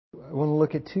I want to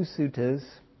look at two suttas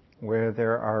where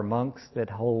there are monks that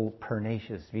hold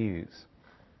pernicious views.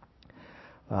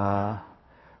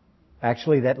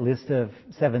 Actually, that list of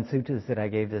 7 suttas that I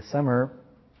gave this summer,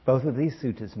 both of these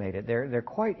suttas made it. They're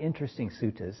quite interesting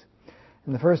suttas.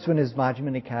 And the first one is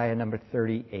Majjhima Nikaya number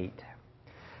 38.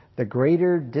 The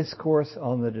Greater Discourse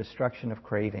on the Destruction of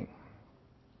Craving.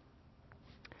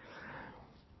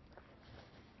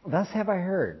 Thus have I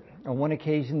heard. On one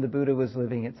occasion, the Buddha was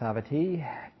living at Savatthi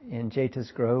in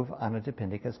Jeta's Grove,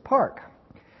 Anathapindika's park.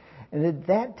 And at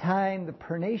that time, the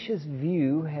pernicious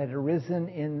view had arisen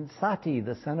in Sati,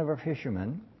 the son of a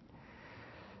fisherman,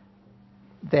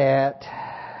 that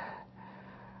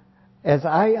as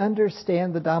I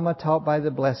understand the Dhamma taught by the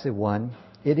Blessed One,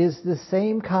 it is the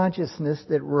same consciousness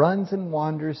that runs and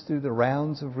wanders through the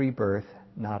rounds of rebirth,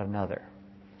 not another.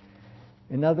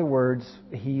 In other words,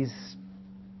 he's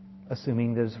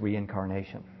assuming there's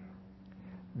reincarnation.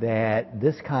 That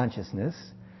this consciousness,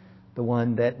 the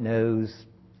one that knows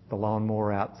the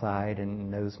lawnmower outside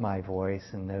and knows my voice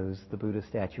and knows the Buddha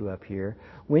statue up here,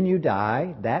 when you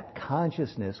die, that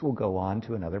consciousness will go on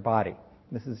to another body.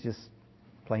 This is just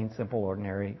plain, simple,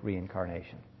 ordinary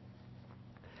reincarnation.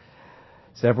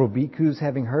 Several bhikkhus,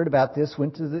 having heard about this,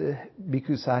 went to the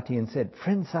Bhikkhu Sati and said,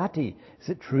 "Friend Sati, is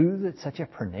it true that such a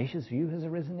pernicious view has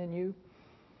arisen in you?"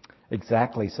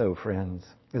 "Exactly so, friends.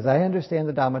 As I understand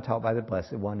the Dhamma taught by the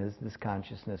Blessed One is this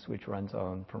consciousness which runs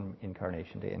on from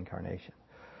incarnation to incarnation."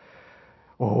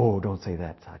 "Oh, don't say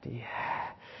that, Sati."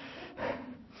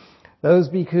 Those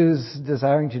bhikkhus,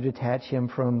 desiring to detach him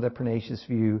from the pernicious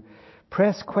view,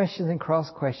 pressed questions and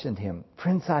cross-questioned him.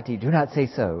 "Friend Sati, do not say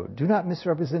so. Do not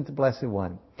misrepresent the Blessed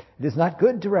One. It is not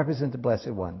good to represent the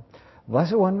Blessed One. The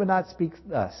Blessed One would not speak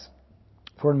thus.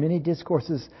 For in many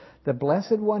discourses, the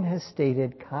Blessed One has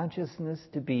stated consciousness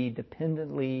to be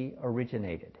dependently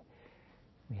originated."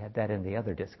 We had that in the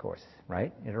other discourse,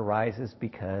 right? It arises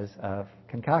because of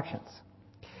concoctions.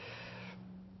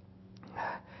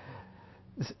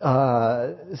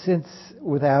 Since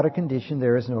without a condition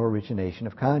there is no origination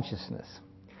of consciousness.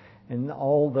 And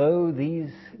although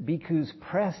these bhikkhus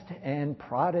pressed and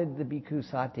prodded the Bhikkhu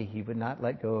Sati, he would not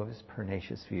let go of his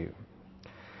pernicious view.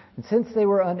 And since they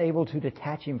were unable to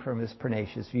detach him from his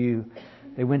pernicious view,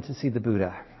 they went to see the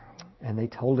Buddha, and they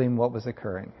told him what was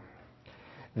occurring.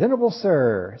 "Venerable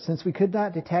Sir, since we could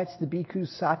not detach the Bhikkhu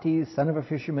Sati, son of a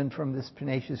fisherman, from this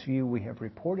pernicious view, we have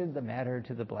reported the matter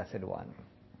to the Blessed One."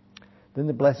 Then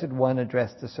the Blessed One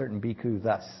addressed a certain bhikkhu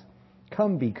thus,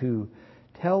 "Come, bhikkhu,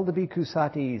 tell the Bhikkhu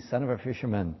Sati, son of a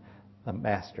fisherman, the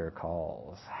master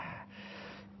calls."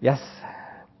 "Yes."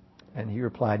 And he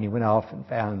replied, and he went off and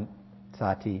found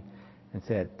Sati and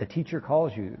said, "The teacher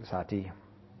calls you, Sati."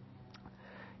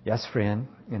 "Yes, friend."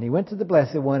 And he went to the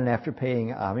Blessed One, and after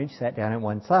paying homage, sat down at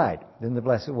one side. Then the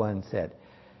Blessed One said,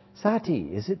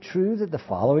 "Sati, is it true that the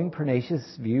following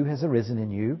pernicious view has arisen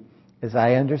in you? As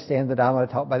I understand the Dhamma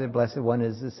taught by the Blessed One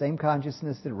is the same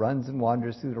consciousness that runs and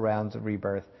wanders through the rounds of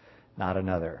rebirth, not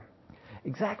another."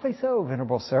 "Exactly so,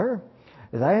 Venerable Sir.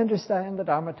 As I understand the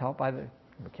Dhamma taught by the..."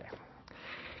 Okay.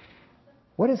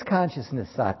 "What is consciousness,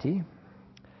 Sati?"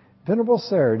 "Venerable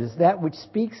Sir, it is that which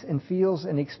speaks and feels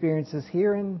and experiences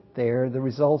here and there the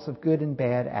results of good and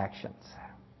bad actions."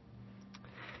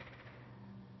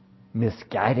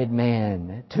 "Misguided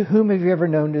man, to whom have you ever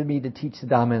known me to teach the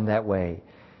Dhamma in that way?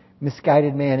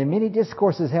 Misguided man, in many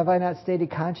discourses have I not stated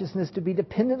consciousness to be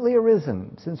dependently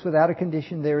arisen, since without a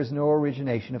condition there is no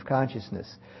origination of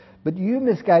consciousness. But you,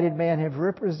 misguided man, have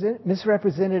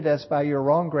misrepresented us by your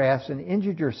wrong grasp and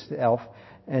injured yourself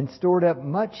and stored up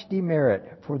much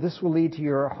demerit, for this will lead to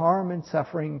your harm and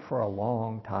suffering for a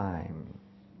long time."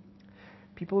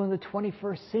 People in the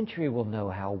 21st century will know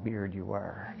how weird you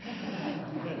are.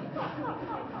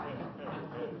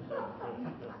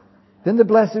 Then the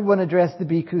Blessed One addressed the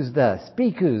bhikkhus thus,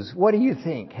 "Bhikkhus, what do you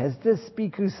think? Has this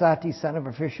Bhikkhu Sati, son of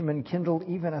a fisherman, kindled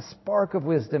even a spark of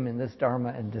wisdom in this Dharma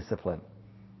and discipline?"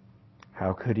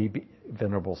 "How could he be,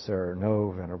 Venerable Sir?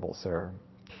 No, Venerable Sir."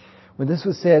 When this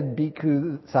was said, the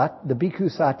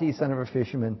Bhikkhu Sati, son of a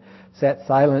fisherman, sat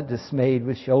silent, dismayed,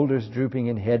 with shoulders drooping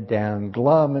and head down,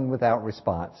 glum and without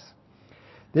response.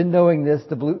 Then knowing this,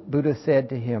 the Buddha said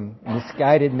to him,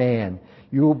 "Misguided man,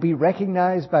 you will be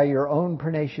recognized by your own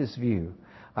pernicious view.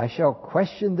 I shall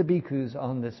question the bhikkhus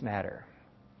on this matter."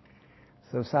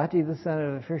 So Sati, the son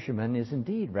of the fisherman, is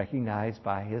indeed recognized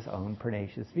by his own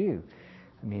pernicious view.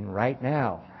 I mean, right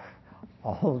now,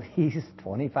 all these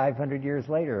 2,500 years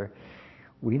later,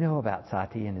 we know about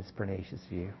Sati and his pernicious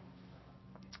view.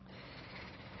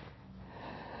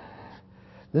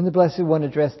 Then the Blessed One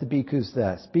addressed the bhikkhus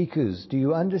thus, "Bhikkhus, do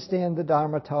you understand the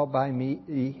Dharma taught by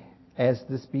me as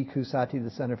this Bhikkhu Sati,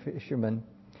 the son of fisherman,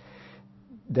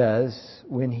 does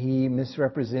when he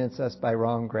misrepresents us by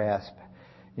wrong grasp,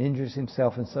 injures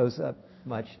himself and sows up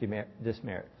much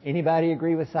dismerit. Anybody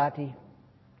agree with Sati?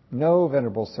 No,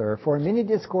 Venerable Sir. For in many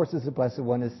discourses the Blessed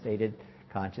One has stated,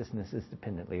 consciousness is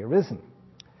dependently arisen.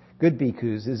 Good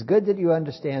bhikkhus, it is good that you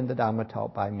understand the Dhamma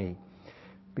taught by me,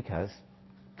 because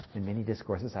in many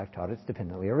discourses I've taught it's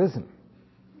dependently arisen.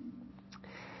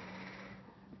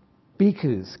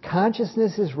 Bhikkhus,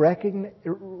 consciousness is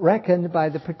reckoned by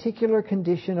the particular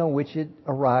condition on which it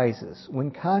arises.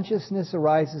 When consciousness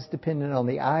arises dependent on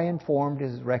the eye informed, it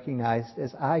is recognized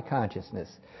as eye consciousness.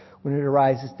 When it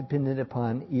arises dependent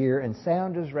upon ear and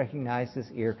sound, it is recognized as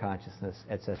ear consciousness,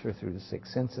 etc., through the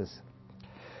six senses.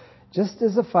 Just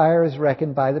as a fire is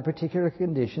reckoned by the particular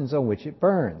conditions on which it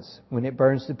burns. When it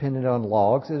burns dependent on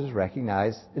logs, it is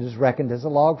reckoned as a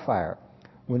log fire.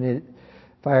 When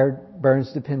fire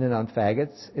burns dependent on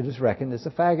faggots, it is reckoned as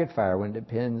a faggot fire. When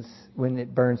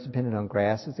it burns dependent on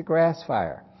grass, it's a grass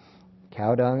fire.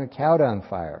 Cow dung, a cow dung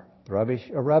fire. Rubbish,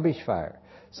 a rubbish fire.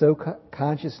 So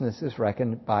consciousness is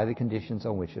reckoned by the conditions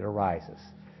on which it arises,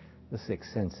 the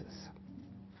six senses.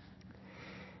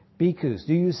 Bhikkhus,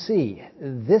 do you see?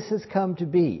 This has come to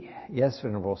be. Yes,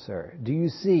 Venerable Sir. Do you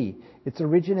see? Its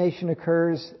origination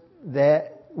occurs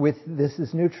that with this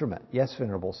is nutriment. Yes,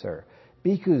 Venerable Sir.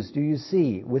 Bhikkhus, do you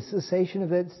see? With cessation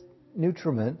of its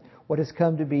nutriment, what has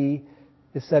come to be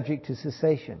is subject to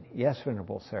cessation. Yes,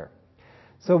 Venerable Sir.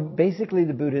 So basically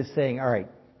the Buddha is saying, all right,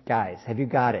 guys, have you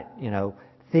got it?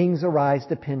 Things arise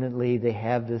dependently. They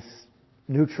have this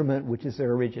nutriment, which is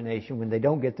their origination. When they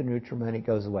don't get the nutriment, it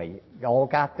goes away. You all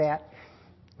got that?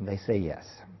 And they say yes.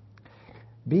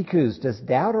 Bhikkhus, does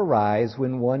doubt arise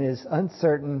when one is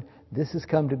uncertain this has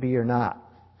come to be or not?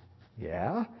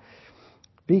 Yeah.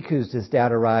 Bhikkhus, does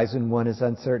doubt arise when one is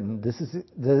uncertain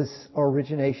this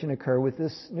origination occur with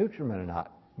this nutriment or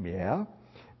not? Yeah.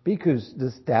 Bhikkhus,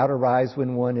 does doubt arise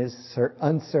when one is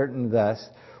uncertain thus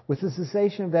with the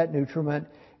cessation of that nutriment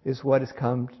is what has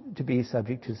come to be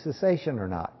subject to cessation or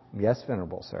not? Yes,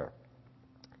 Venerable Sir.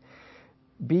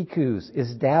 Bhikkhus,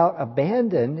 is doubt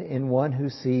abandoned in one who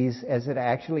sees as it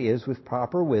actually is with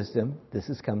proper wisdom this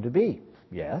has come to be?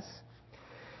 Yes.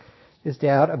 Is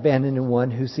doubt abandoned in one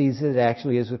who sees as it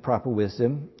actually is with proper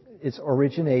wisdom? Its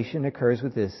origination occurs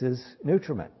with this as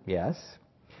nutriment? Yes.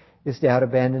 Is doubt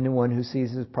abandoned in one who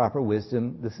sees as proper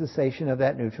wisdom the cessation of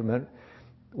that nutriment,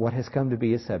 what has come to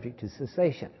be is subject to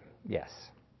cessation? Yes.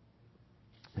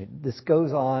 This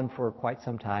goes on for quite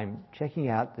some time, checking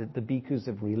out that the bhikkhus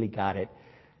have really got it,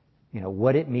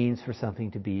 what it means for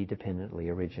something to be dependently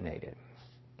originated.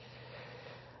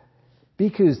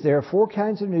 Bhikkhus, there are four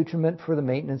kinds of nutriment for the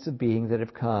maintenance of being that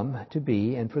have come to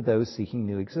be and for those seeking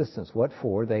new existence. What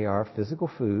for? They are physical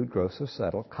food, gross or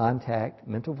subtle, contact,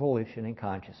 mental volition, and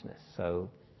consciousness. So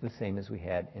the same as we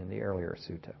had in the earlier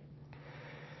sutta.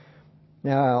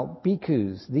 Now,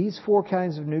 bhikkhus, these four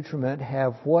kinds of nutriment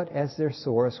have what as their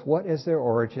source, what as their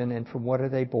origin, and from what are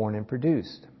they born and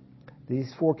produced?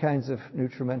 These four kinds of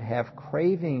nutriment have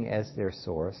craving as their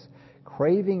source,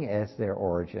 craving as their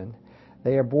origin.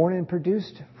 They are born and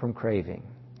produced from craving.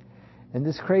 And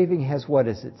this craving has what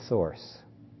as its source?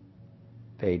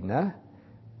 Vedana.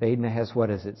 Vedana has what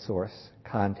as its source?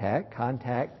 Contact.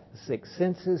 Contact, six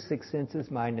senses,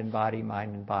 mind and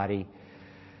body.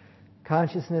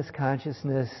 Consciousness,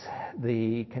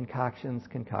 the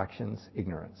concoctions,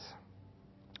 ignorance.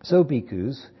 So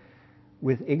bhikkhus,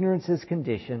 with ignorance as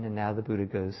condition, and now the Buddha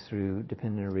goes through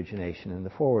dependent origination in the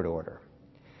forward order.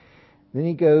 Then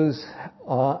he goes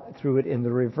through it in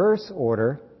the reverse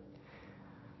order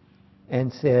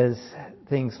and says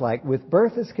things like, with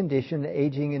birth as condition,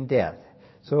 aging and death.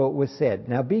 So it was said,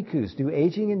 now bhikkhus, do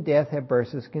aging and death have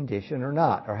birth as condition or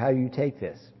not? Or how do you take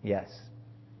this? Yes.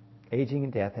 Aging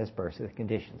and death has birth as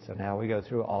condition. So now we go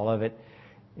through all of it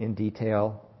in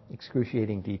detail,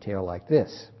 excruciating detail like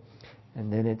this.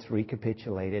 And then it's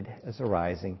recapitulated as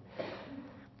arising.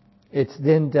 It's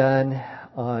then done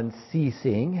on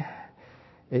ceasing.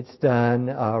 It's done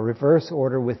reverse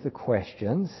order with the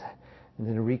questions. And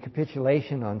then a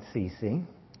recapitulation on ceasing.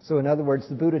 So in other words,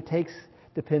 the Buddha takes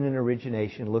dependent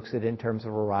origination, looks at it in terms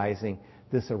of arising,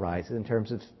 this arises. In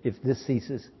terms of if this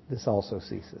ceases, this also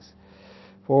ceases.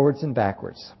 Forwards and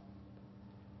backwards.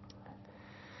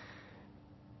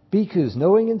 Bhikkhus,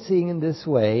 knowing and seeing in this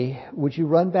way, would you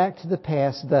run back to the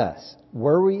past thus?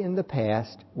 Were we in the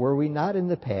past? Were we not in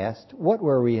the past? What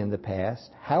were we in the past?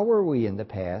 How were we in the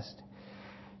past?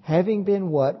 Having been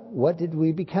what did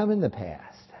we become in the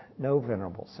past? No,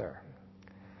 Venerable Sir.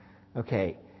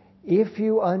 Okay, if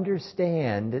you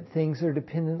understand that things are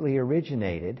dependently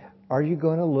originated, are you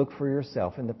going to look for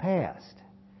yourself in the past?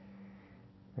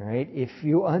 All right? If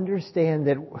you understand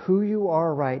that who you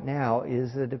are right now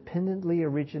is a dependently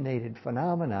originated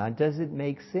phenomenon, does it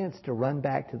make sense to run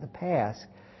back to the past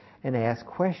and ask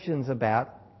questions about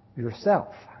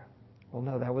yourself? Well,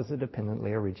 no, that was a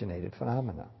dependently originated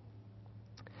phenomenon.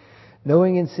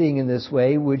 Knowing and seeing in this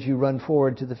way, would you run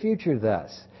forward to the future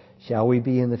thus? Shall we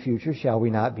be in the future? Shall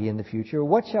we not be in the future?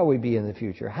 What shall we be in the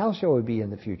future? How shall we be in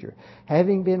the future?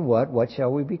 Having been what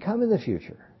shall we become in the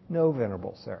future? No,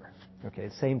 Venerable Sir. Okay,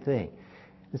 same thing.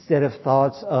 Instead of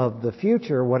thoughts of the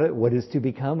future, what is to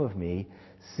become of me,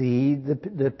 see the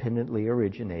dependently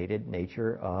originated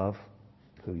nature of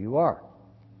who you are.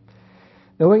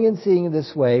 Knowing and seeing in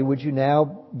this way, would you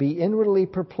now be inwardly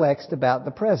perplexed about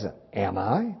the present? Am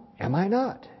I? Am I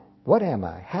not? What am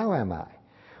I? How am I?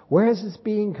 Where has this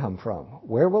being come from?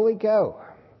 Where will it go?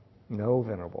 No,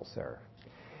 Venerable Sir.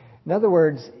 In other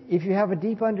words, if you have a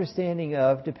deep understanding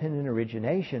of dependent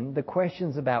origination, the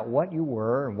questions about what you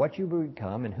were and what you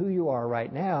become and who you are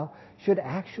right now should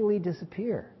actually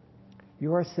disappear.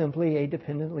 You are simply a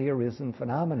dependently arisen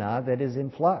phenomena that is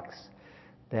in flux,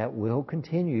 that will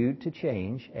continue to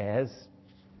change as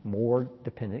more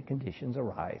dependent conditions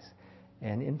arise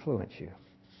and influence you.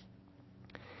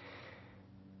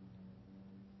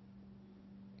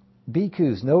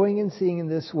 Bhikkhus, knowing and seeing in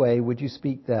this way, would you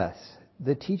speak thus?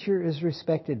 The teacher is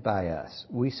respected by us.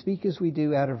 We speak as we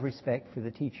do out of respect for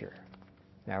the teacher.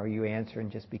 Now, are you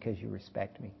answering just because you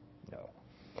respect me? No.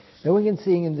 Knowing and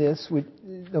seeing in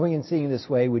this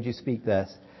way, would you speak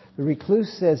thus? The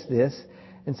recluse says this,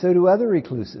 and so do other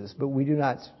recluses, but we do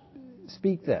not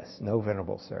speak thus. No,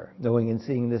 Venerable Sir. Knowing and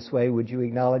seeing in this way, would you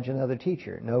acknowledge another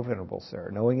teacher? No, Venerable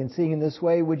Sir. Knowing and seeing in this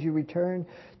way, would you return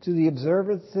to the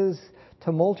observances,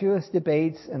 tumultuous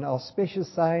debates, and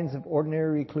auspicious signs of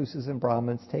ordinary recluses and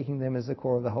Brahmins, taking them as the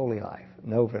core of the holy life?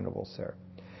 No, Venerable Sir.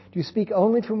 Do you speak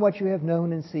only from what you have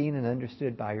known and seen and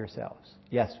understood by yourselves?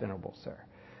 Yes, Venerable Sir.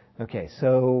 Okay,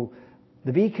 so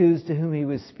the bhikkhus to whom he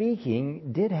was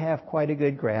speaking did have quite a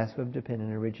good grasp of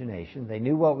dependent origination. They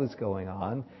knew what was going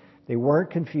on. They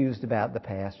weren't confused about the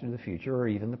past or the future or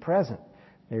even the present.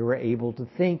 They were able to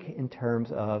think in terms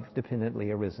of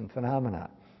dependently arisen phenomena.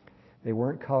 They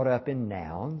weren't caught up in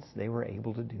nouns. They were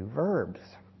able to do verbs.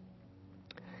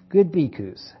 Good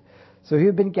bhikkhus. So you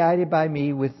have been guided by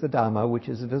me with the Dhamma, which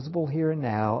is visible here and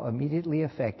now, immediately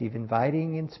effective,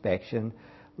 inviting inspection,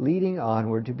 leading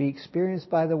onward to be experienced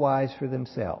by the wise for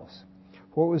themselves.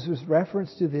 For it was with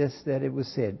reference to this that it was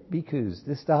said, Bhikkhus,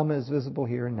 this Dhamma is visible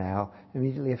here and now,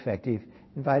 immediately effective,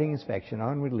 inviting inspection,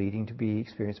 onward leading to be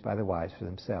experienced by the wise for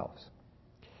themselves.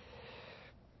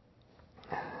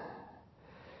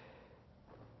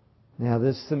 Now,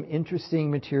 there's some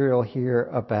interesting material here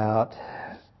about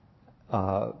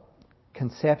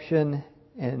conception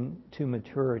and to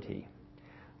maturity.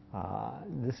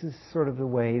 This is sort of the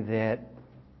way that,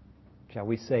 shall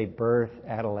we say, birth,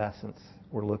 adolescence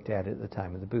were looked at the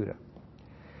time of the Buddha.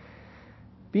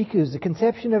 Bhikkhus, the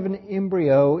conception of an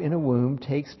embryo in a womb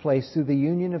takes place through the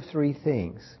union of three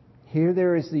things. Here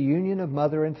there is the union of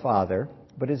mother and father,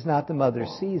 but is not the mother's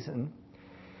season,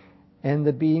 and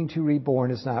the being to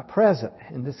reborn is not present.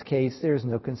 In this case, there is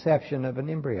no conception of an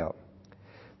embryo.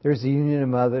 There is the union of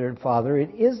mother and father.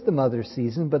 It is the mother's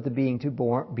season, but the being to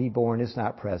be born is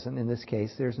not present. In this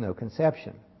case, there is no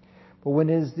conception. But when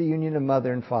it is the union of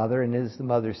mother and father, and it is the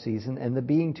mother's season, and the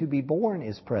being to be born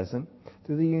is present,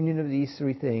 through the union of these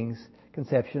three things,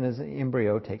 conception as an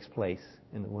embryo takes place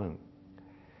in the womb.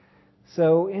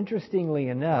 So, interestingly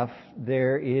enough,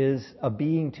 there is a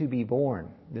being to be born.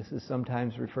 This is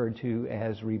sometimes referred to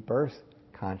as rebirth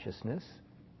consciousness.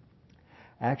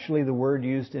 Actually, the word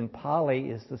used in Pali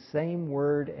is the same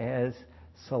word as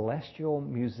celestial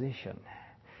musician.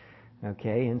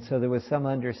 Okay, and so there was some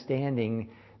understanding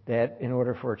that in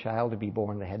order for a child to be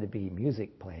born, there had to be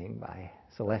music playing by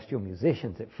celestial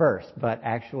musicians at first, but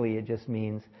actually it just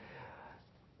means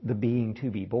the being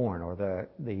to be born, or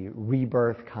the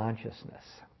rebirth consciousness.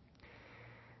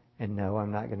 And no,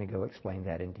 I'm not going to go explain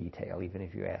that in detail, even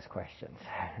if you ask questions.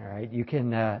 All right, you can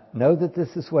know that this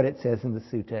is what it says in the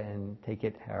sutta and take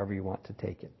it however you want to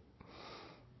take it.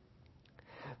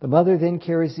 The mother then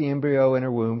carries the embryo in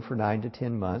her womb for 9 to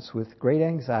 10 months with great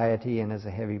anxiety and as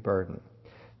a heavy burden.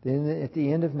 Then at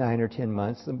the end of 9 or 10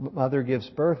 months, the mother gives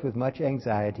birth with much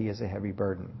anxiety as a heavy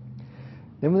burden.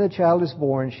 Then when the child is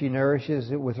born, she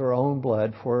nourishes it with her own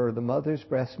blood, for the mother's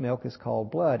breast milk is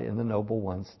called blood in the Noble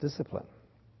One's discipline.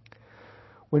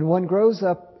 When one grows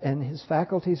up and his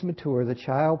faculties mature, the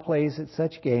child plays at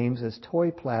such games as toy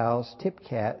plows, tip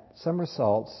cat,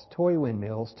 somersaults, toy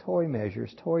windmills, toy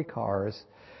measures, toy cars,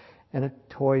 and a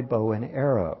toy bow and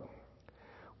arrow.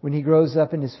 When he grows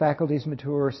up and his faculties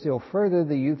mature still further,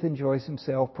 the youth enjoys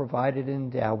himself provided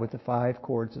and endowed with the 5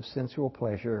 chords of sensual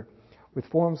pleasure, with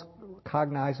forms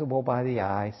cognizable by the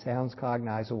eye, sounds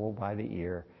cognizable by the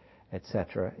ear,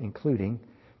 etc., including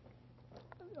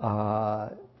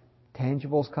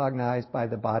tangibles cognized by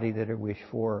the body that are wished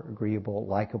for, agreeable,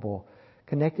 likable,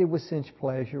 connected with sense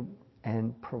pleasure,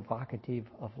 and provocative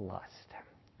of lust.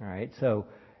 All right, so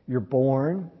you're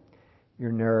born,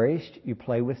 you're nourished, you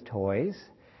play with toys.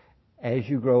 As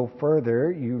you grow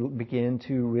further, you begin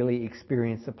to really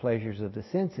experience the pleasures of the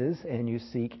senses, and you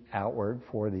seek outward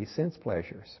for these sense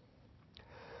pleasures.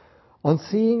 On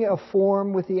seeing a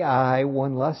form with the eye,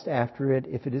 one lusts after it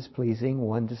if it is pleasing,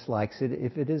 one dislikes it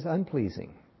if it is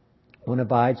unpleasing. One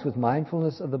abides with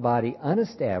mindfulness of the body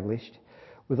unestablished,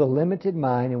 with a limited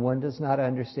mind, and one does not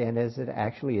understand as it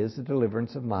actually is the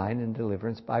deliverance of mind and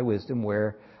deliverance by wisdom,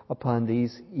 whereupon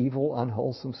these evil,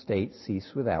 unwholesome states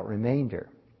cease without remainder.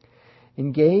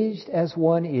 Engaged as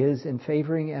one is in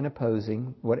favoring and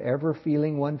opposing, whatever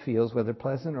feeling one feels, whether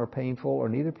pleasant or painful or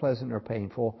neither pleasant nor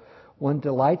painful, one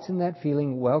delights in that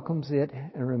feeling, welcomes it,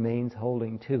 and remains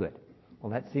holding to it.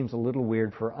 Well, that seems a little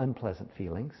weird for unpleasant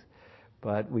feelings,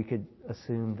 but we could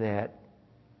assume that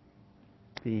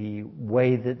the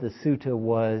way that the sutta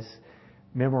was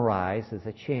memorized as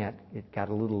a chant, it got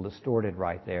a little distorted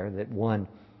right there, that one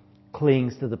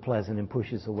clings to the pleasant and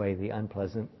pushes away the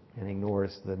unpleasant and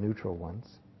ignores the neutral ones.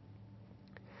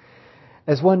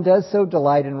 As one does so,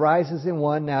 delight arises in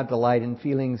one. Now delight in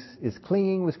feelings is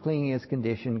clinging. With clinging as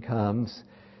condition comes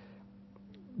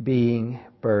being,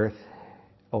 birth,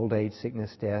 old age,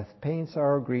 sickness, death, pain,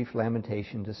 sorrow, grief,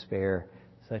 lamentation, despair.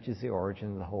 Such is the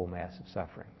origin of the whole mass of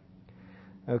suffering.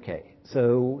 Okay,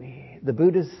 so the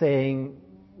Buddha is saying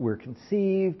we're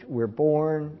conceived, we're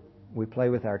born, we play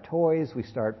with our toys, we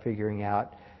start figuring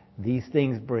out these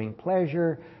things bring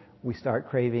pleasure, we start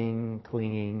craving,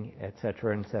 clinging,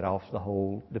 etc., and set off the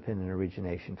whole dependent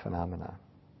origination phenomena.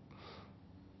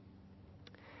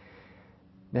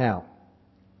 Now,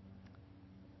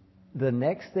 the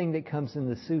next thing that comes in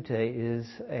the sutta is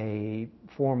a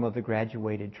form of the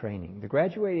graduated training. The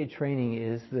graduated training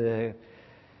is the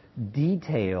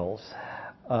details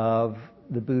of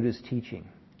the Buddha's teaching.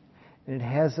 And it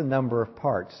has a number of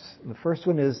parts. The first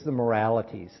one is the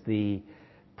moralities, the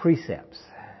precepts.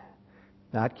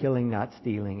 Not killing, not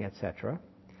stealing, etc.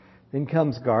 Then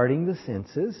comes guarding the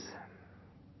senses,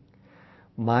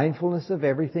 mindfulness of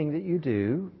everything that you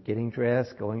do, getting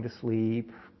dressed, going to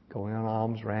sleep, going on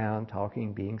alms round,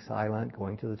 talking, being silent,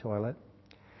 going to the toilet.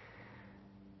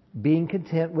 Being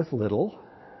content with little.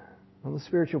 On the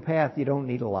spiritual path, you don't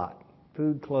need a lot.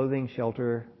 Food, clothing,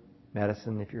 shelter,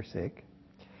 medicine if you're sick.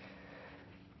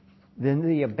 Then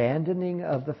the abandoning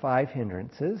of the 5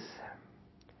 hindrances.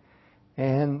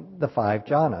 And the 5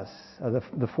 jhanas,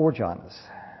 the 4 jhanas.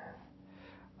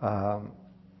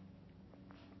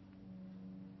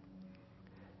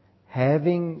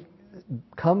 Having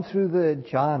come through the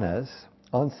jhanas,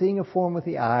 on seeing a form with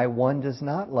the eye, one does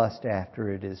not lust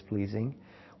after it is pleasing.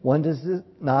 One does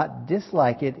not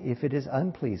dislike it if it is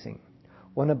unpleasing.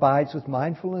 One abides with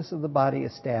mindfulness of the body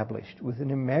established, with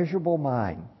an immeasurable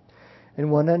mind. And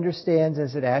one understands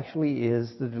as it actually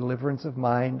is the deliverance of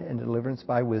mind and deliverance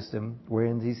by wisdom,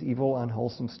 wherein these evil,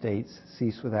 unwholesome states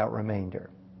cease without remainder.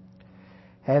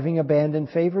 Having abandoned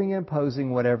favoring and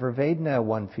opposing whatever Vedana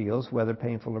one feels, whether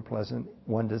painful or pleasant,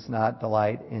 one does not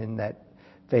delight in that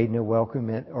Vedana, welcome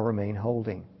it, or remain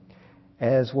holding.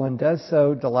 As one does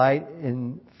so, delight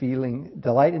in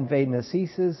Vedana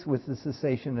ceases. With the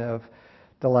cessation of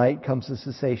delight comes the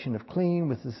cessation of clinging.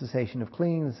 With the cessation of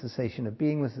clinging, the cessation of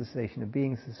being. With the cessation of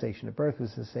being, the cessation of birth.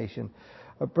 With the cessation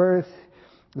of birth,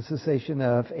 the cessation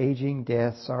of aging,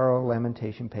 death, sorrow,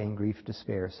 lamentation, pain, grief,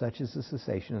 despair. Such is the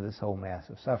cessation of this whole mass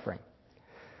of suffering.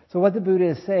 So what the Buddha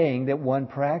is saying, that one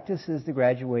practices the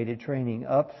graduated training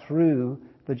up through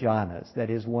the jhanas.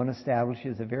 That is, one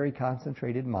establishes a very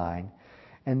concentrated mind,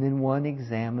 and then one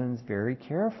examines very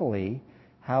carefully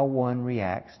how one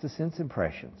reacts to sense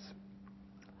impressions.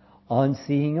 On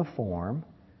seeing a form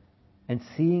and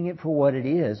seeing it for what it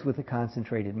is with a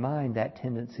concentrated mind, that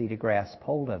tendency to grasp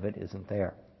hold of it isn't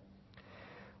there.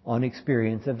 On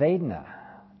experience of Vedana,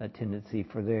 a tendency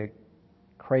for the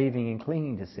craving and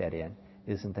clinging to set in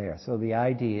isn't there. So the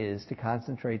idea is to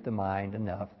concentrate the mind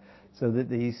enough so that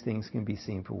these things can be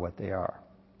seen for what they are.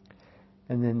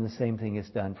 And then the same thing is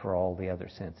done for all the other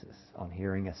senses, on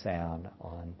hearing a sound,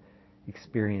 on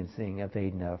experiencing a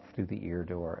Vedana through the ear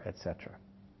door, etc.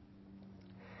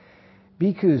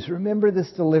 Bhikkhus, remember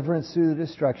this deliverance through the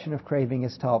destruction of craving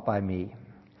is taught by me.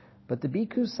 But the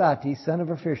bhikkhu Sati, son of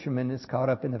a fisherman, is caught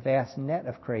up in the vast net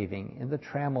of craving, in the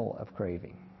trammel of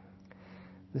craving.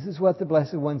 This is what the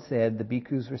Blessed One said. The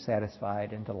bhikkhus were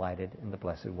satisfied and delighted in the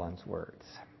Blessed One's words.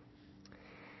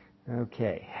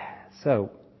 Okay,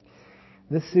 so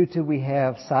this sutta we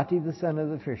have Sati, the son of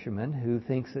the fisherman, who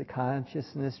thinks that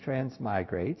consciousness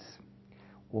transmigrates,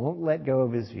 won't let go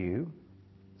of his view.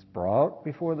 It's brought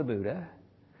before the Buddha.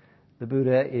 The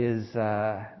Buddha is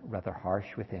rather harsh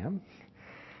with him,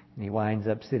 and he winds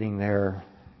up sitting there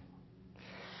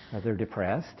rather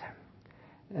depressed.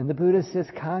 And the Buddha says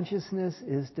consciousness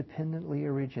is dependently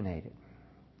originated.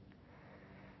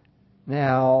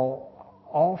 Now,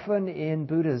 often in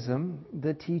Buddhism,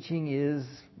 the teaching is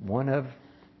one of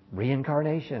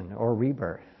reincarnation or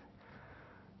rebirth.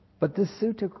 But this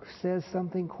sutta says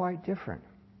something quite different.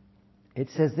 It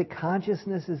says that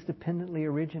consciousness is dependently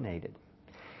originated.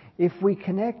 If we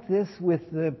connect this with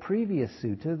the previous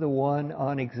sutta, the one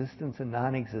on existence and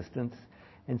non-existence,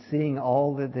 and seeing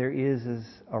all that there is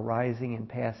arising and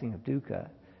passing of dukkha,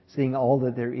 seeing all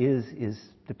that there is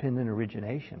dependent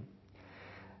origination,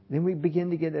 then we begin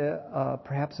to get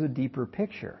perhaps a deeper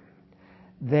picture.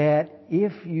 That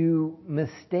if you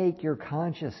mistake your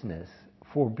consciousness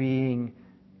for being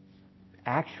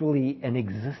actually an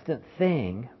existent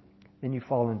thing, then you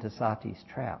fall into Sati's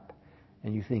trap.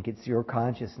 And you think it's your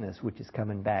consciousness which is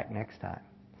coming back next time.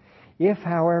 If,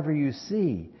 however, you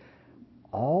see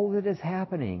all that is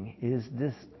happening is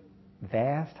this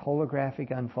vast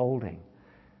holographic unfolding,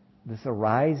 this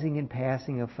arising and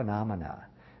passing of phenomena,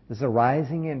 this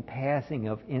arising and passing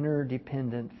of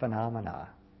interdependent phenomena,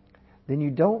 then you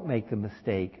don't make the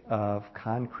mistake of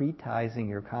concretizing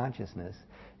your consciousness,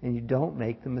 and you don't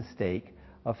make the mistake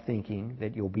of thinking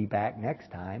that you'll be back next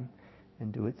time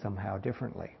and do it somehow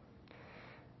differently.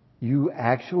 You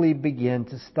actually begin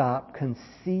to stop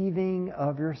conceiving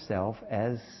of yourself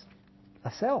as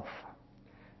a self,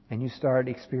 and you start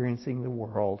experiencing the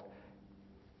world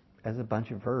as a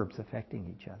bunch of verbs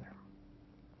affecting each other.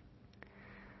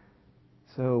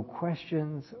 So,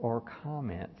 questions or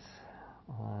comments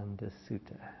on this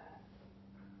sutta?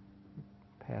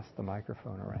 Pass the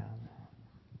microphone around.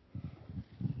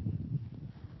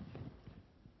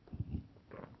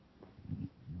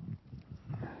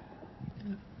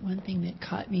 One thing that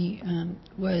caught me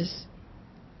was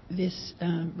this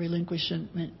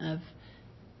relinquishment of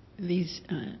these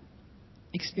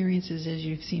experiences as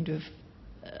you seem to have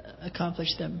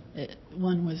accomplished them.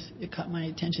 One was, it caught my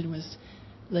attention, was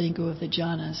letting go of the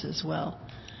jhanas as well.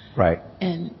 Right.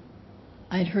 And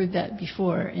I'd heard that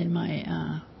before in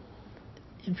my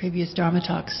in previous Dharma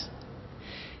talks,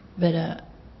 but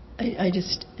I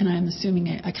just, and I'm assuming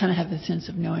I kind of have the sense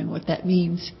of knowing what that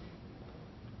means.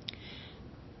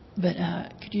 But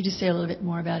could you just say a little bit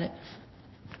more about it?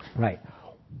 Right.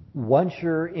 Once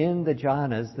you're in the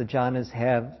jhanas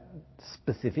have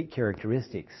specific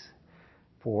characteristics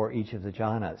for each of the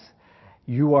jhanas.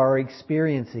 You are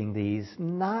experiencing these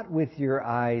not with your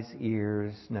eyes,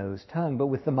 ears, nose, tongue, but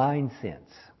with the mind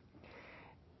sense.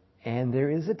 And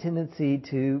there is a tendency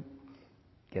to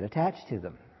get attached to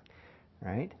them,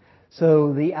 right?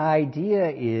 So the idea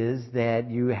is that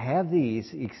you have these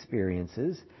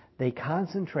experiences, they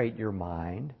concentrate your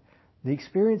mind, the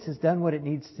experience has done what it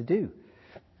needs to do.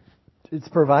 It's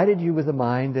provided you with a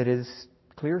mind that is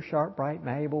clear, sharp, bright,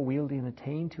 malleable, wieldy, and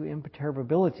attained to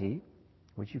imperturbability,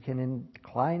 which you can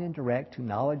incline and direct to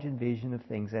knowledge and vision of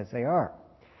things as they are.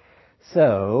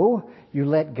 So, you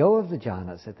let go of the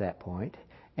jhanas at that point,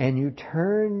 and you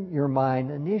turn your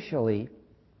mind initially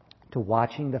to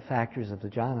watching the factors of the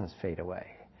jhanas fade away.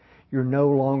 You're no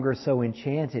longer so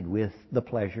enchanted with the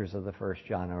pleasures of the first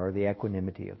jhana or the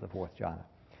equanimity of the fourth jhana.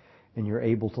 And you're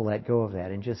able to let go of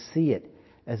that and just see it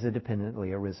as a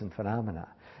dependently arisen phenomena.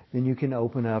 Then you can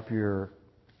open up your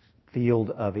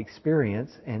field of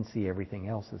experience and see everything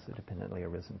else as a dependently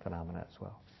arisen phenomena as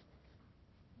well.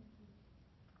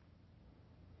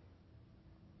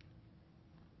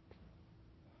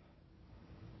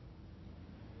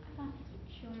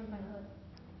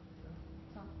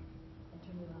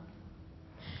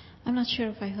 I'm not sure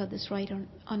if I heard this right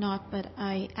or not, but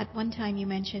at one time you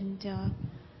mentioned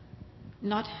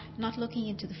not looking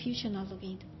into the future, not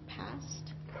looking into the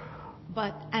past,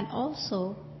 and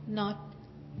also not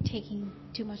taking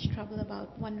too much trouble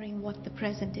about wondering what the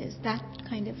present is. That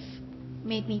kind of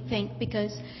made me think,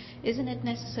 because isn't it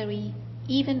necessary,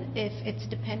 even if it's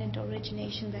dependent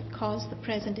origination that caused the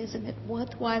present, isn't it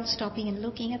worthwhile stopping and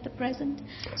looking at the present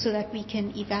so that we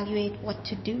can evaluate what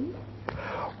to do?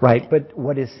 Right, but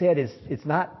what is said is, it's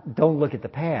not don't look at the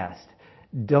past.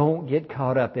 Don't get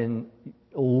caught up in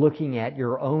looking at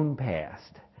your own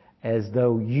past as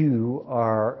though you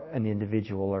are an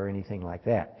individual or anything like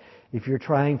that. If you're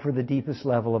trying for the deepest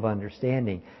level of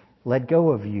understanding, Let go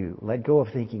of you. Let go of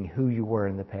thinking who you were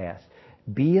in the past.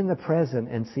 Be in the present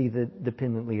and see the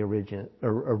dependently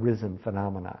arisen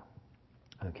phenomena.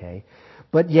 Okay?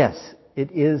 But yes,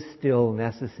 it is still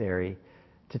necessary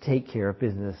to take care of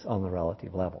business on the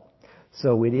relative level.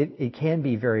 So it can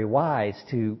be very wise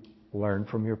to learn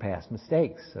from your past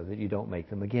mistakes so that you don't make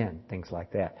them again, things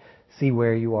like that. See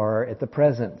where you are at the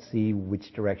present, see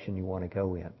which direction you want to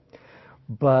go in.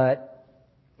 But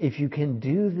if you can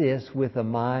do this with a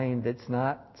mind that's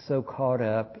not so caught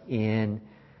up in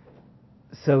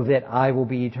so that I will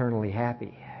be eternally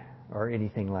happy or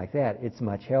anything like that, it's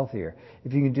much healthier.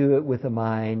 If you can do it with a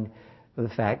mind of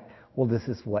the fact, well, this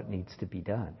is what needs to be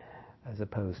done, as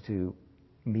opposed to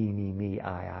me,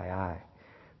 I.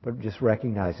 But just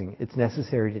recognizing it's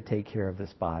necessary to take care of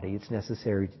this body. It's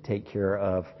necessary to take care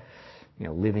of,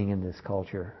 living in this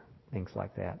culture, things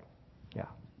like that. Yeah.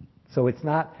 So it's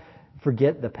not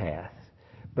forget the past,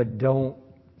 but don't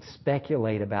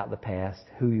speculate about the past,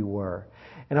 who you were.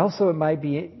 And also it might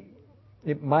be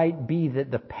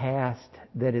that the past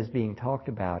that is being talked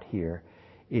about here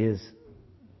is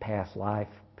past life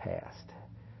past,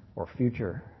 or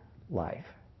future life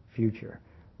future,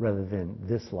 rather than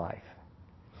this life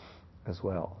as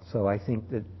well. So I think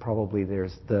that probably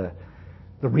there's the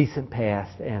recent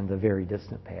past and the very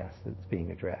distant past that's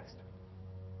being addressed.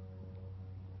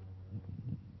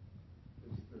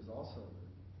 There's also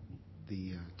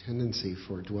the tendency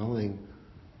for dwelling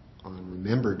on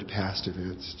remembered past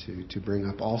events to bring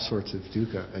up all sorts of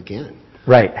dukkha again.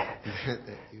 Right. That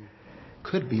you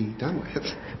could be done with.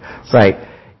 Right.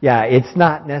 Yeah, it's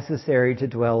not necessary to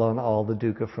dwell on all the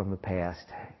dukkha from the past.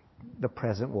 The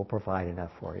present will provide enough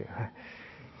for you.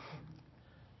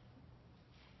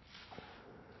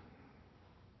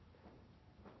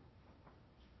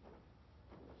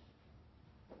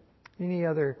 Any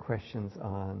other questions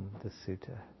on the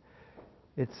sutta?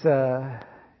 It's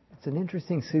an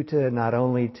interesting sutta, not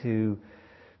only to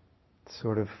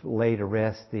sort of lay to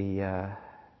rest the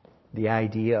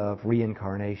idea of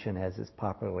reincarnation as is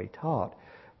popularly taught,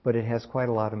 but it has quite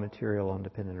a lot of material on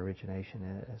dependent origination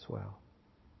in it as well.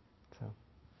 So,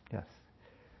 yes.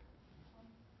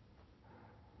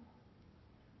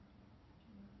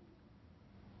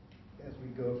 As we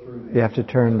go through, You have to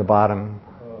turn the bottom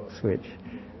switch.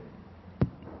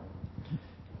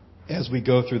 As we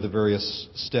go through the various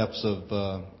steps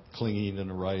of clinging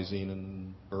and arising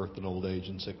and birth and old age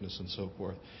and sickness and so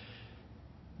forth,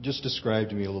 just describe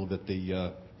to me a little bit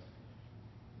the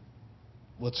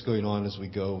what's going on as we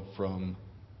go from,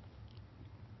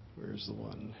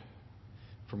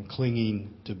 from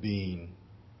clinging to being,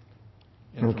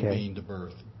 and from being to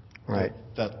birth. Right.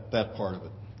 That part of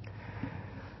it.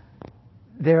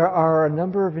 There are a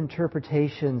number of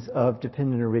interpretations of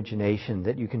dependent origination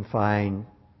that you can find,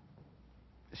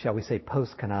 shall we say,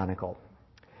 post-canonical.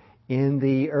 In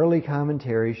the early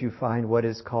commentaries, you find what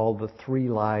is called the three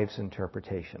lives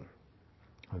interpretation.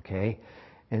 Okay?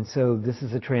 And so this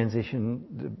is a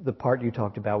transition. The part you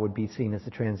talked about would be seen as a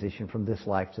transition from this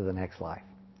life to the next life.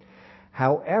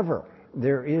 However,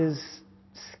 there is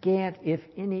scant, if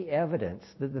any, evidence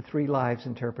that the three lives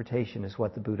interpretation is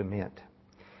what the Buddha meant.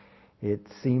 It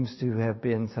seems to have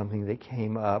been something that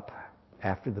came up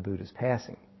after the Buddha's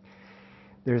passing.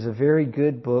 There's a very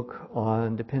good book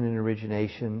on dependent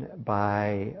origination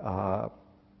by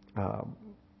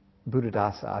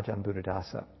Buddhadasa, Ajahn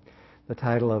Buddhadasa. The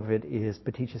title of it is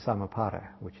Paticca Samuppada,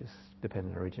 which is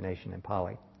dependent origination in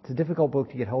Pali. It's a difficult book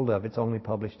to get hold of. It's only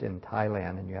published in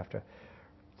Thailand, and you have to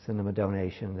send them a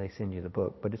donation. They send you the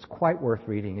book. But it's quite worth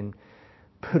reading. And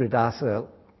Buddhadasa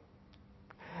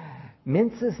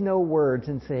minces no words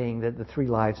in saying that the three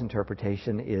lives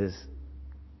interpretation is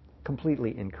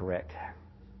completely incorrect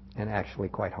and actually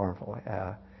quite harmful.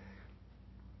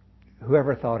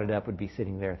 Whoever thought it up would be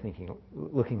sitting there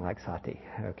looking like Sati.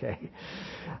 Okay,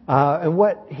 and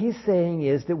what he's saying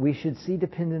is that we should see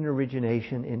dependent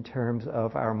origination in terms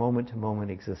of our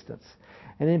moment-to-moment existence,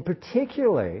 and in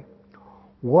particular,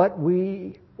 what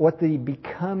the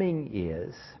becoming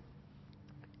is,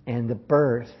 and the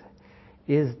birth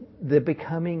is the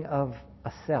becoming of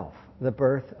a self, the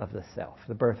birth of the self,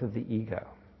 the birth of the ego.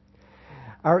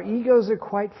 Our egos are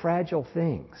quite fragile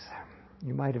things.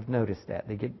 You might have noticed that.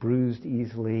 They get bruised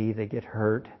easily, they get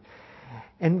hurt.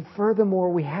 And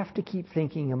furthermore, we have to keep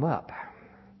thinking them up.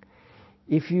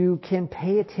 If you can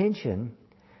pay attention,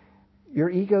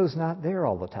 your ego's not there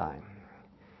all the time.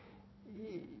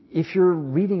 If you're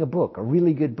reading a book, a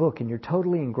really good book, and you're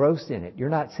totally engrossed in it, you're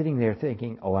not sitting there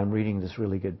thinking, oh, I'm reading this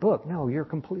really good book. No, you're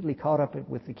completely caught up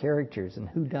with the characters and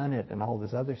who done it and all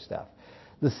this other stuff.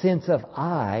 The sense of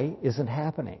I isn't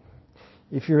happening.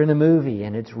 If you're in a movie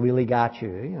and it's really got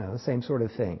you, the same sort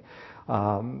of thing.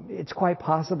 It's quite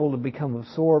possible to become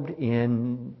absorbed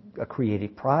in a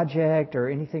creative project or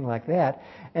anything like that,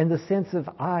 and the sense of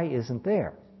I isn't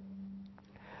there.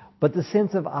 But the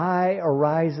sense of I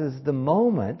arises the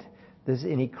moment there's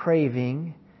any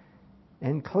craving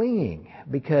and clinging.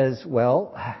 Because,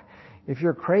 well, if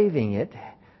you're craving it,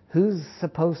 who's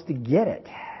supposed to get it?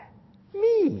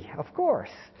 Me, of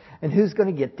course. And who's going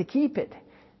to get to keep it?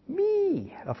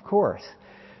 Me, of course.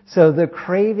 So the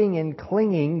craving and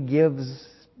clinging gives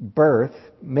birth,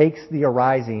 makes the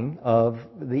arising of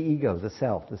the ego, the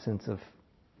self, the sense of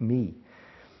me.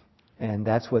 And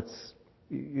that's what's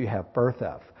you have birth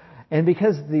of. And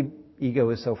because the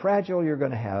ego is so fragile, you're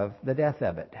going to have the death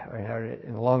of it.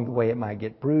 And along the way it might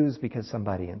get bruised because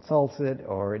somebody insults it,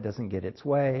 or it doesn't get its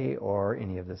way, or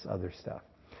any of this other stuff.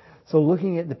 So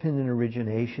looking at dependent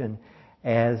origination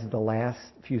as the last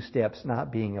few steps, not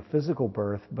being a physical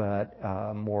birth, but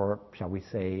more, shall we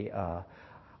say,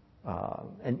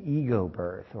 an ego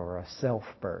birth or a self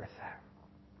birth,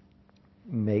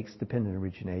 makes dependent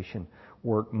origination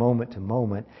work moment to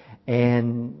moment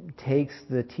and takes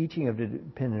the teaching of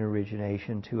dependent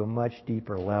origination to a much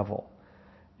deeper level,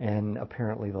 and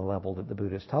apparently the level that the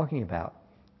Buddha is talking about,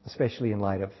 especially in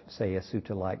light of, say, a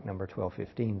sutta like number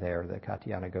 1215 there, the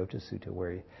Katyayanagotta Sutta,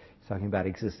 where he's talking about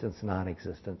existence,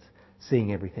 non-existence,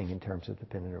 seeing everything in terms of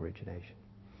dependent origination.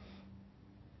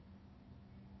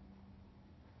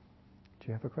 Do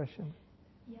you have a question?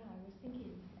 Yeah, I was thinking,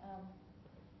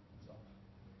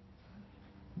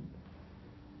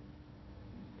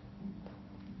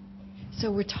 So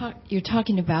you're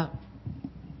talking about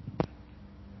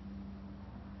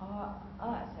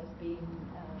us as being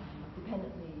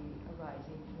dependently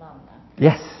arising phenomena.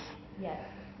 Yes. Yet,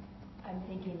 I'm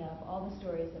thinking of all the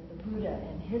stories of the Buddha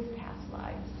and his past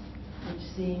lives, which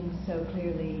seem so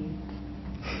clearly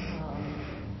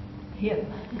him.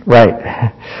 Right.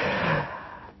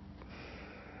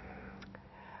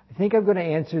 I think I'm going to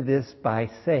answer this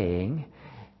by saying,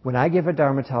 when I give a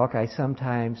Dharma talk, I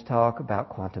sometimes talk about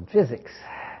quantum physics.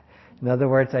 In other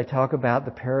words, I talk about the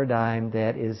paradigm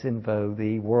that is in vogue,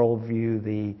 the worldview,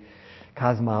 the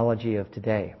cosmology of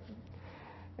today.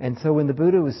 And so when the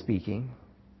Buddha was speaking,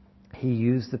 he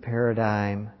used the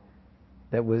paradigm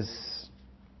that was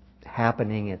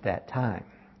happening at that time.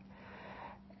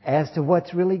 As to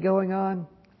what's really going on,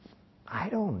 I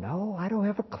don't know. I don't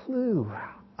have a clue.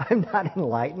 I'm not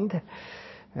enlightened.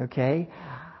 Okay?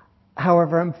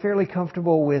 However, I'm fairly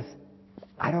comfortable with,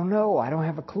 I don't know, I don't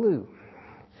have a clue.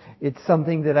 It's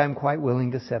something that I'm quite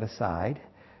willing to set aside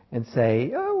and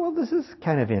say, oh, well, this is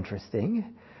kind of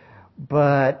interesting,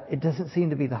 but it doesn't seem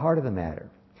to be the heart of the matter.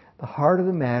 The heart of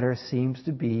the matter seems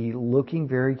to be looking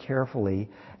very carefully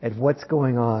at what's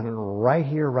going on right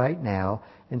here, right now,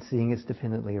 and seeing its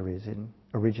dependently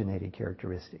originated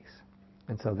characteristics.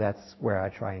 And so that's where I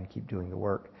try and keep doing the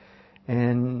work.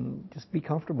 And just be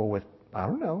comfortable with, I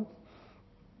don't know.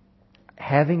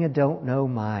 Having a don't know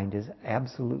mind is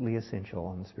absolutely essential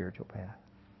on the spiritual path.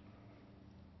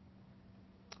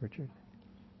 Richard?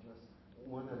 Just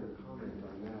one other comment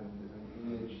on that. An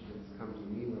image that's come to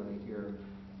me when I hear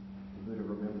the Buddha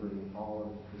remembering all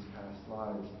of his past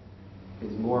lives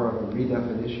is more of a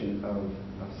redefinition of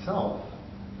self,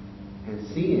 and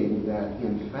seeing that,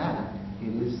 in fact,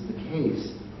 it is the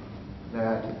case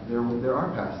that there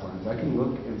are past lives. I can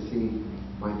look and see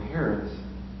my parents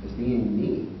as being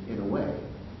me in a way,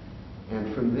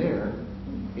 and from there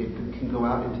it can go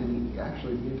out into the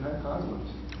entire cosmos.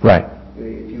 Right.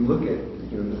 If you look at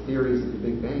the theories of the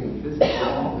Big Bang in physics, they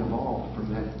all evolved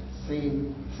from that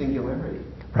same singularity.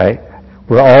 Right.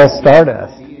 We're all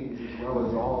stardust. Beings as well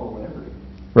as all everything.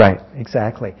 Right.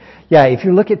 Exactly. Yeah. If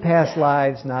you look at past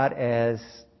lives not as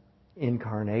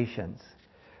incarnations,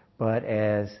 but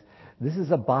as this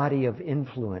is a body of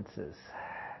influences.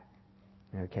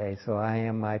 Okay, so I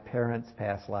am my parents'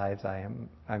 past lives. I'm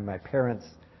my parents'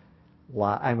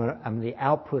 I'm the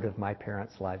output of my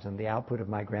parents' lives. I'm the output of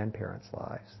my grandparents'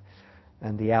 lives,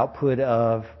 and the output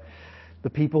of the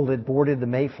people that boarded the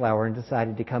Mayflower and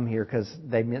decided to come here because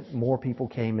they meant more people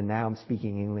came, and now I'm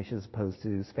speaking English as opposed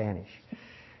to Spanish,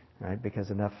 right?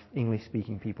 Because enough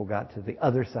English-speaking people got to the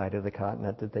other side of the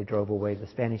continent that they drove away the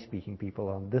Spanish-speaking people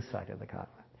on this side of the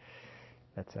continent,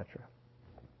 etc.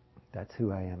 That's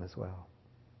who I am as well.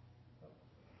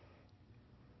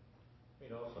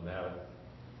 Also now,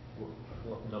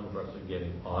 what number of us are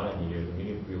getting on in years. I mean,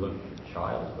 if we look at your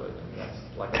childhood, I mean, that's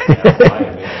like a past life.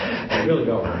 I mean, you really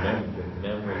don't remember the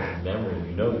memories.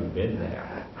 You know you've been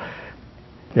there.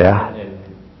 Yeah. And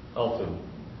also,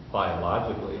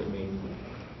 biologically, I mean,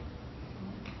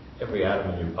 every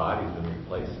atom in your body's been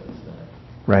replaced since then.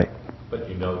 Right. But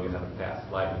you know you have a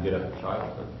past life. You did have a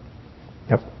childhood.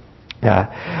 Yep.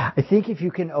 Yeah. I think if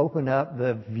you can open up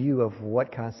the view of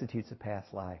what constitutes a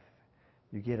past life,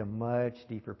 you get a much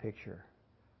deeper picture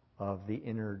of the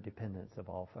interdependence of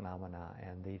all phenomena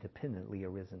and the dependently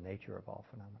arisen nature of all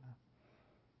phenomena.